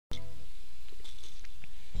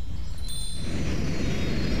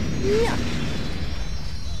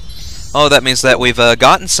Oh, that means that we've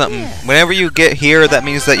gotten something. Whenever you get here, that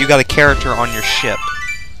means that you got a character on your ship.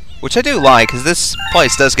 Which I do like, because this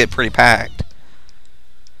place does get pretty packed.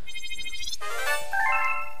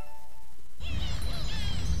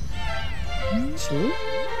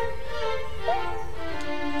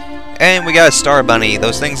 And we got a Star Bunny.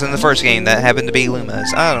 Those things in the first game that happen to be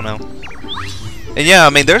Lumas. I don't know. And yeah, I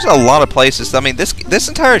mean, there's a lot of places. I mean, this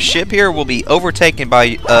entire ship here will be overtaken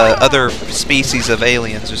by other species of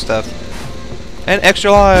aliens or stuff. And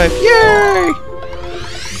extra life! Yay!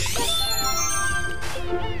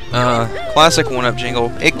 Classic one-up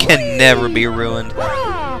jingle. It can never be ruined.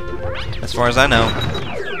 As far as I know.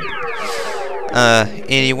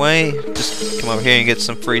 Anyway, just come over here and get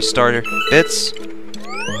some free starter bits.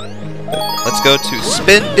 Let's go to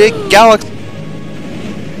Spin Dig Galaxy.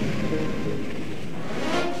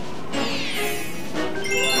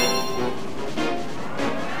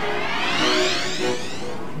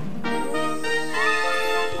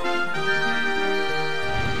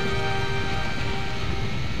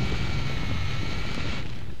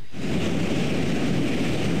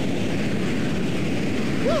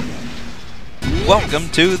 Welcome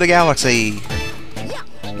to the galaxy.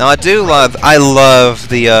 Now I love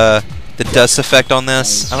the dust effect on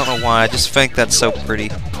this. I don't know why, I just think that's so pretty.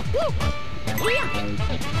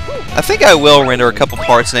 I think I will render a couple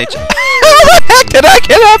parts in H. How the heck did I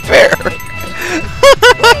get up here?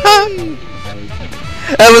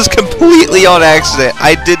 That was completely on accident.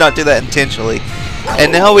 I did not do that intentionally.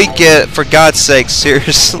 And now we get, for God's sake,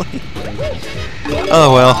 seriously.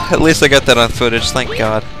 Oh well, at least I got that on footage, thank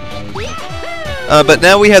God. But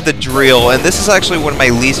now we have the drill, and this is actually one of my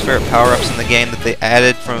least favorite power-ups in the game that they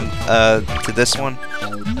added from to this one.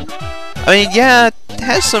 I mean, yeah, it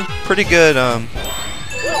has some pretty good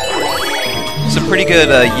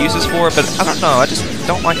uses for it, but I don't know. I just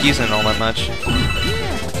don't like using it all that much.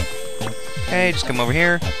 Okay, just come over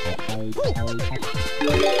here,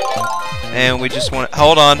 and we just want to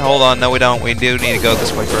hold on. No, we don't. We do need to go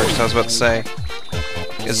this way first. I was about to say,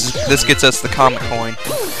 because this gets us the comet coin.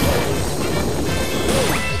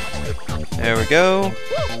 There we go.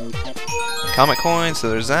 Comet coin, so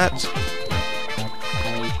there's that.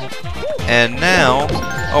 And now...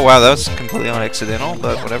 Oh wow, that was completely unaccidental,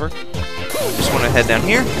 but whatever. Just want to head down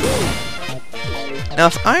here. Now,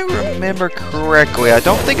 if I remember correctly, I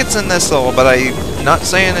don't think it's in this level, but I'm not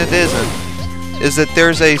saying it isn't. Is that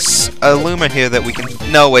there's a Luma here that we can...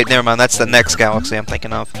 No, wait, never mind. That's the next galaxy I'm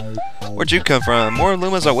thinking of. Where'd you come from? More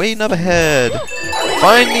Lumas are waiting up ahead.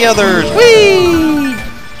 Find the others. Whee!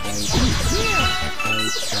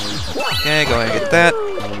 Okay, go ahead and get that.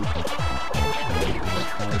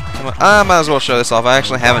 Come on. I might as well show this off. I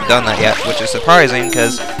actually haven't done that yet, which is surprising,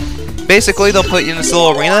 because basically they'll put you in this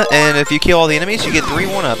little arena, and if you kill all the enemies, you get 3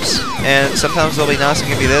 1-ups. And sometimes they'll be nice and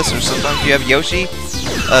give you this, or sometimes you have Yoshi.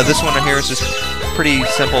 This one right here is just pretty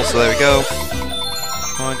simple, so there we go.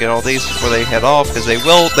 Come on, get all these before they head off, because they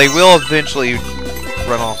will eventually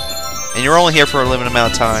run off. And you're only here for a limited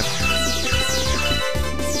amount of time.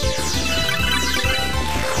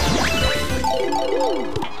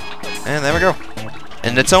 And there we go.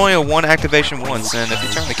 And it's only a 1 activation once, and if you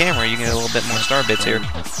turn the camera, you get a little bit more star bits here.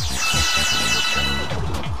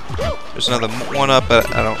 There's another 1-up,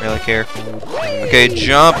 but I don't really care. Okay,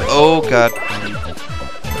 jump. Oh, God.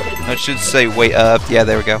 I should say way up. Yeah,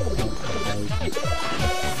 there we go.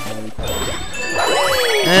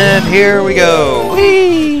 And here we go.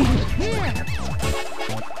 Whee!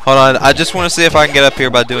 Hold on, I just want to see if I can get up here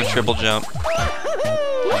by doing triple jump.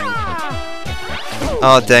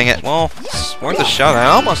 Oh, dang it. Well, it's worth a shot. I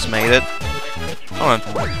almost made it. Hold on.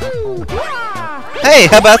 Hey,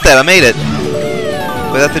 how about that? I made it.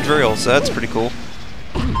 Without the drill, so that's pretty cool.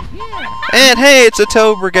 And hey, it's a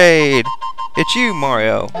Toad Brigade. It's you,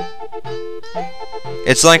 Mario.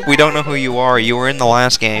 It's like we don't know who you are. You were in the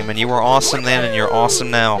last game, and you were awesome then, and you're awesome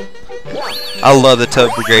now. I love the Toad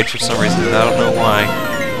Brigade for some reason. I don't know why.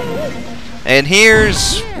 And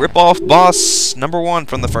here's Rip-Off Boss #1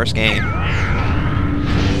 from the first game.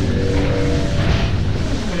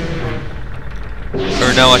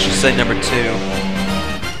 Or no, I should say #2.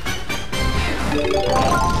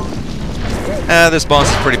 This boss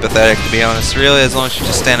is pretty pathetic, to be honest. Really, as long as you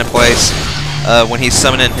just stand in place, when he's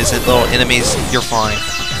summoning his little enemies, you're fine.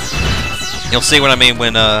 You'll see what I mean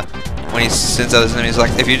when he sends out his enemies.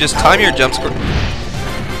 Like, if you just time your jumps...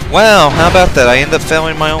 Wow, how about that? I end up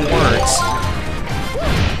failing my own words.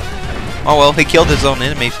 Oh well, he killed his own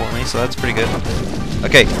enemy for me, so that's pretty good.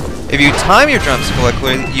 Okay, if you time your jumps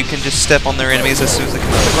correctly, you can just step on their enemies as soon as they come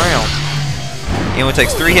out of the ground. It only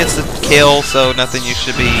takes 3 hits to kill, so nothing you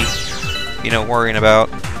should be, you know, worrying about.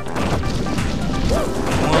 1,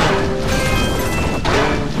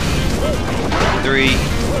 3,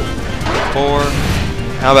 4.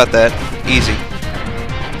 How about that? Easy.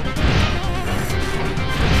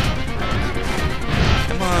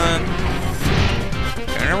 Come on.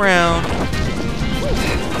 Turn around.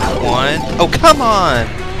 1. Oh, come on!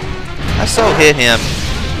 I so hit him.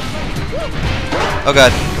 Oh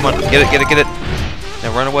god, come on, get it, get it, get it.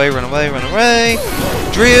 Now run away, run away, run away.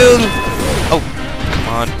 Drill! Oh, come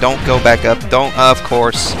on, don't go back up. Don't, of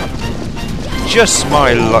course. Just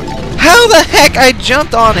my luck. How the heck I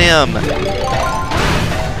jumped on him?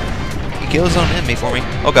 He killed his own enemy for me.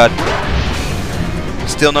 Oh god.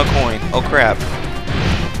 Still no coin. Oh crap.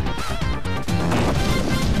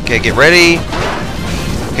 Okay, get ready.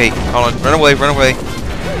 Okay, hold on. Run away, run away.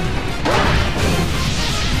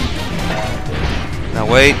 Now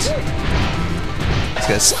wait. It's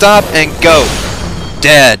gonna stop and go.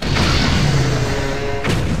 Dead.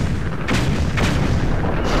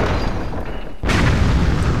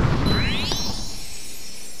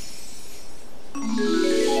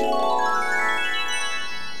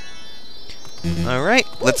 Alright,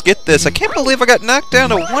 let's get this. I can't believe I got knocked down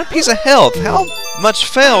to 1 piece of health. How much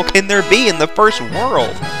fail can there be in the first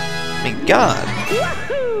world? I mean, God.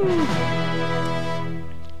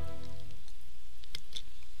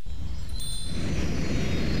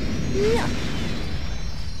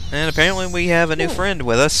 And apparently we have a new friend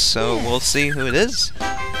with us, so we'll see who it is.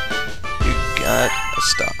 You got a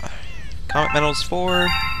star. Comet medals 4.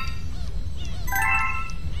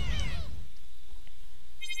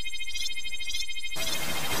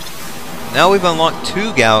 Now we've unlocked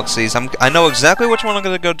 2 galaxies. I know exactly which one I'm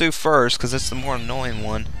going to go do first, because it's the more annoying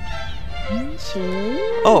one.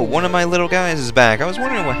 Oh, one of my little guys is back. I was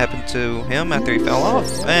wondering what happened to him after he fell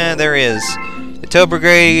off. And there he is. The Tail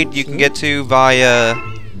Brigade you can get to via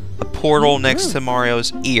a portal next to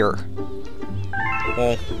Mario's ear.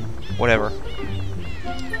 Well, whatever.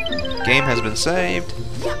 Game has been saved.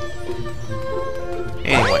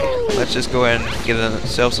 Anyway, let's just go ahead and get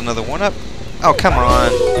ourselves another 1-up. Oh, come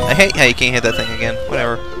on. I hate how you can't hit that thing again.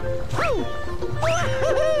 Whatever.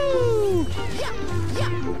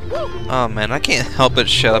 Oh, man, I can't help but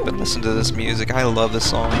shut up and listen to this music. I love this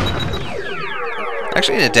song.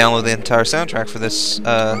 Actually, I need to download the entire soundtrack for this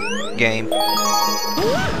game.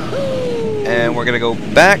 And we're gonna go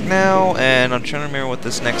back now, and I'm trying to remember what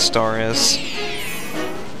this next star is.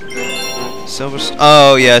 Silver.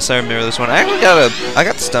 Oh yes, I remember this one. I actually I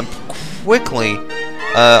got this done quickly.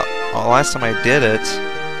 Last time I did it,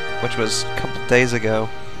 which was a couple days ago.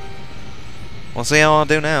 We'll see how I'll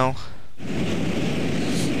do now.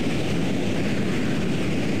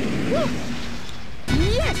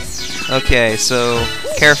 Okay, so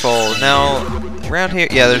careful. Now, around here,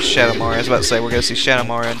 yeah, there's Shadow Mario. I was about to say we're gonna see Shadow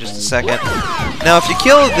Mario in just a second. Now, if you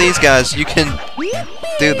kill these guys, you can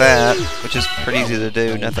do that, which is pretty easy to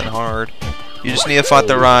do. Nothing hard. You just need to fight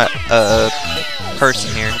the right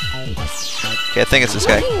person here. Okay, I think it's this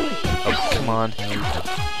guy. Oh, come on. There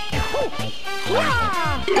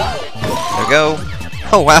we go.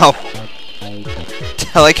 Oh, wow.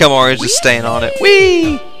 I like how Mario's just staying on it.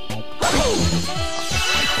 Whee!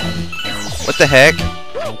 What the heck?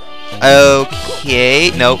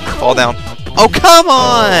 Okay. Nope. Fall down. Oh, come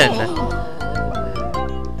on!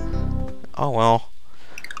 Oh, well.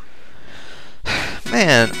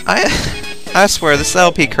 Man, I swear this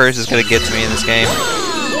LP curse is gonna get to me in this game.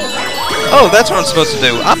 Oh, that's what I'm supposed to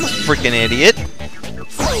do. I'm a freaking idiot.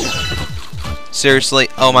 Seriously?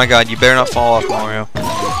 Oh my god, you better not fall off, Mario.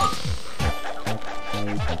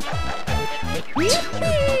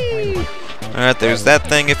 Alright, there's that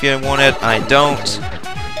thing if you want it. I don't.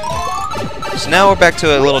 So now we're back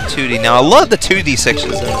to a little 2D. Now, I love the 2D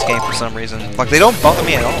sections in this game for some reason. Like, they don't bother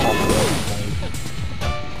me at all.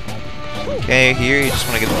 Okay, here you just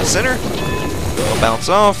want to get to the center. It'll bounce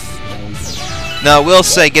off. Now, I will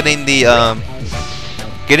say getting the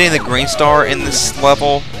green star in this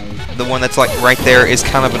level, the one that's like right there, is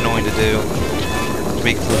kind of annoying to do. To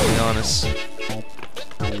be completely honest.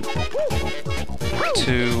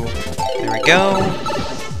 2. There we go.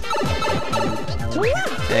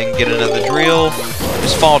 And get another drill.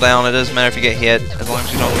 Just fall down. It doesn't matter if you get hit. As long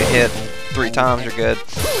as you don't get hit 3 times, you're good.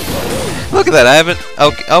 Look at that. I haven't.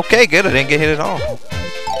 Okay, good. I didn't get hit at all.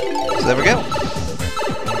 So there we go.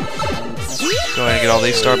 Go ahead and get all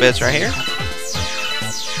these star bits right here.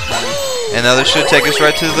 And now this should take us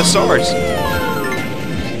right to the stars.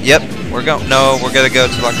 Yep, we're going. No, we're gonna go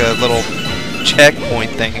to like a little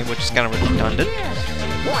checkpoint thingy, which is kind of redundant.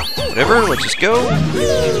 Whatever, let's just go.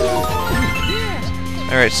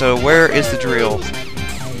 Alright, so where is the drill?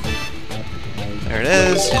 There it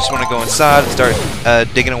is. You just want to go inside and start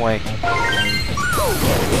digging away.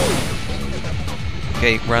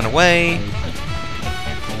 Okay, run away.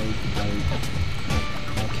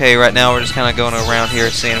 Okay, right now we're just kind of going around here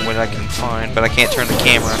seeing what I can find, but I can't turn the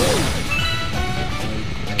camera.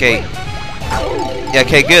 Okay. Yeah,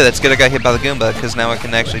 okay, good. That's good I got hit by the Goomba, because now I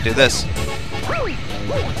can actually do this.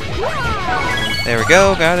 There we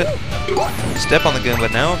go, got it. Step on the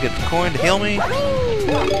Goomba now, get the coin to heal me.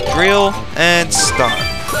 Drill, and start.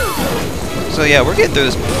 So yeah, we're getting through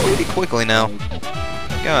this pretty quickly now.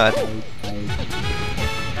 God.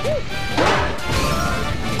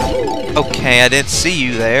 Okay, I didn't see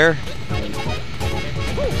you there.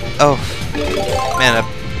 Oh, man,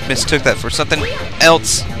 I mistook that for something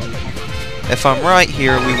else. If I'm right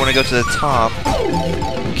here, we want to go to the top.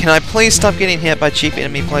 Can I please stop getting hit by cheap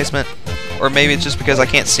enemy placement? Or maybe it's just because I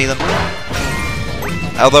can't see them.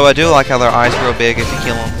 Although I do like how their eyes grow big if you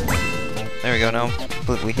kill them. There we go, now I'm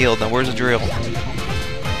completely healed. Now where's the drill?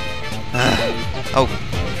 Oh. I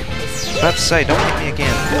was about to say, don't hit me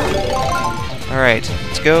again. Alright,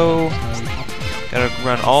 let's go. Gotta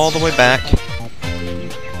run all the way back.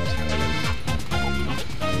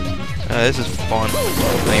 This is fun.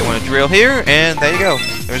 Now you want to drill here, and there you go.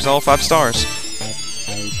 There's all 5 stars.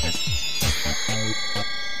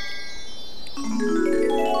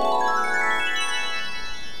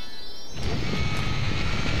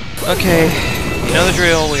 Okay, you know the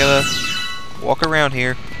drill. We gotta walk around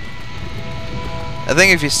here. I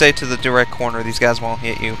think if you stay to the direct corner, these guys won't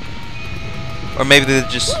hit you. Or maybe they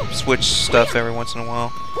just switch stuff every once in a while.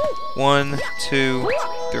 1, 2,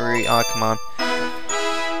 3. Ah, come on.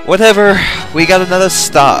 Whatever. We got another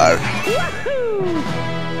star.